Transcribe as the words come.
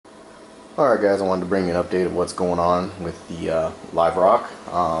Alright guys, I wanted to bring you an update of what's going on with the live rock.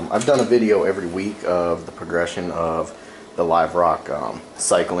 I've done a video every week of the progression of the live rock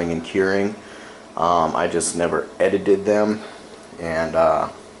cycling and curing. I just never edited them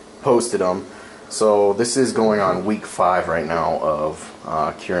and posted them. So this is going on week 5 right now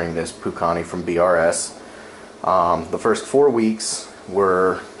of curing this pukani from BRS. The first 4 weeks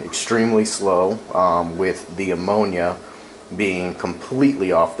were extremely slow with the ammonia being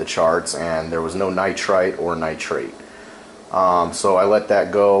completely off the charts, and there was no nitrite or nitrate. So I let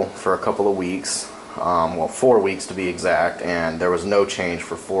that go for a couple of weeks, well 4 weeks to be exact, and there was no change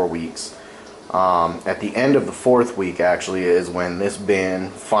for 4 weeks. At the end of the 4th week actually is when this bin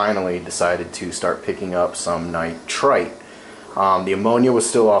finally decided to start picking up some nitrite. The ammonia was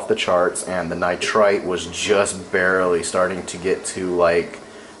still off the charts, and the nitrite was just barely starting to get to, like,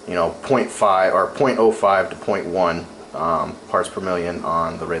 you know, 0.5 or 0.05 to 0.1 parts per million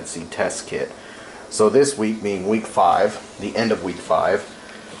on the Red Sea test kit. So this week, being week 5, the end of week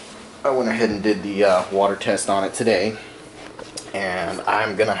 5, I went ahead and did the water test on it today, and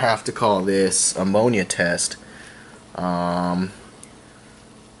I'm gonna have to call this ammonia test probably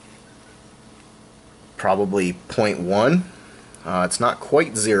 0.1. It's not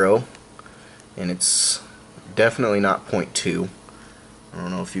quite 0, and it's definitely not 0.2. I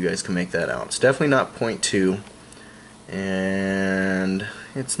don't know if you guys can make that out. It's definitely not 0.2, and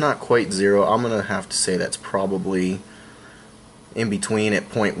it's not quite 0. I'm gonna have to say that's probably in between at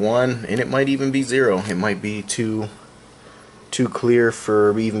 0.1, and it might even be 0. It might be too clear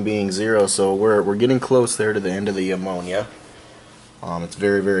for even being 0. So we're getting close there to the end of the ammonia. It's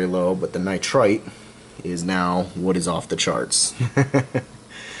very, very low, but the nitrite is now what is off the charts,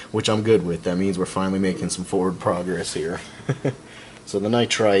 which I'm good with. That means we're finally making some forward progress here. So the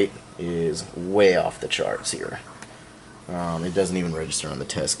nitrite is way off the charts here. It doesn't even register on the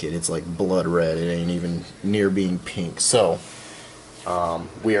test kit. It's like blood red. It ain't even near being pink. So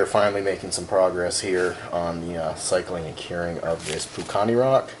we are finally making some progress here on the cycling and curing of this pukani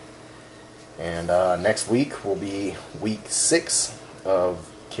rock. And next week will be week 6 of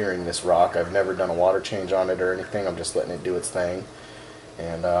curing this rock. I've never done a water change on it or anything. I'm just letting it do its thing.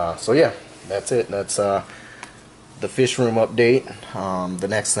 And so yeah, that's it. That's the fish room update. The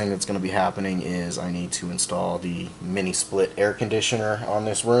next thing that's going to be happening is I need to install the mini split air conditioner on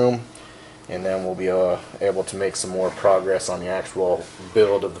this room, and then we'll be able to make some more progress on the actual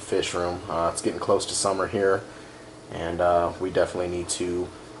build of the fish room. It's getting close to summer here, and we definitely need to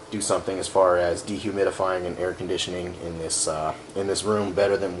do something as far as dehumidifying and air conditioning in this room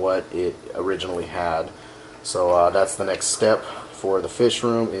better than what it originally had. So that's the next step for the fish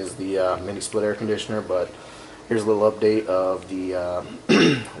room, is the mini split air conditioner. But here's a little update of the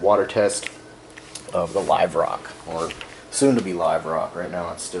water test of the live rock, or soon to be live rock. Right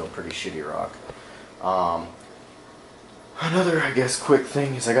now it's still pretty shitty rock. Another, I guess, quick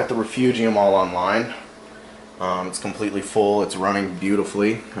thing is I got the refugium all online. It's completely full. It's running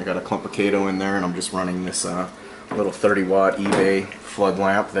beautifully. I got a clump of Kato in there, and I'm just running this little 30-watt eBay flood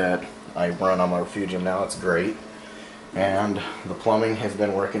lamp that I run on my refugium now. It's great. And the plumbing has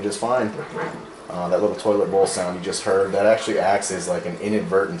been working just fine. That little toilet bowl sound you just heard, that actually acts as like an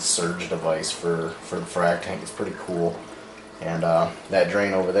inadvertent surge device for the frag tank. It's pretty cool. And that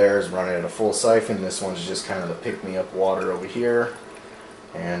drain over there is running at a full siphon. This one's just kind of the pick-me-up water over here,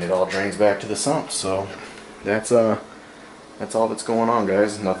 and it all drains back to the sump. So that's all that's going on,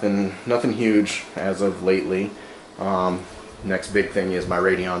 guys. Nothing huge as of lately. Next big thing is my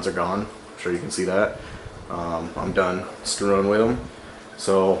radions are gone. I'm sure you can see that. I'm done screwing with them.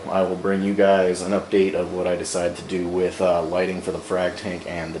 So I will bring you guys an update of what I decide to do with lighting for the frag tank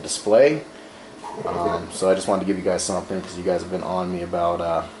and the display. So I just wanted to give you guys something, because you guys have been on me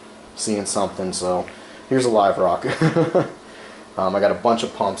about seeing something. So here's a live rock. I got a bunch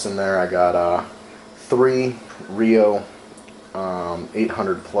of pumps in there. I got 3 Rio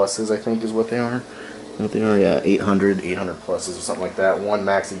 800 pluses, I think is what they are. Yeah, 800 pluses or something like that. 1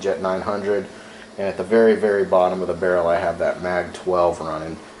 MaxiJet 900. And at the very, very bottom of the barrel I have that Mag 12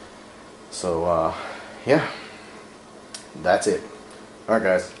 running. So yeah, that's it. Alright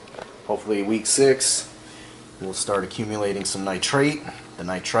guys, hopefully week 6 we'll start accumulating some nitrate. The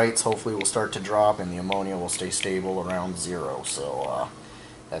nitrites hopefully will start to drop, and the ammonia will stay stable around 0. So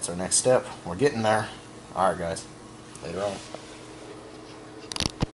that's our next step. We're getting there. Alright guys, later on.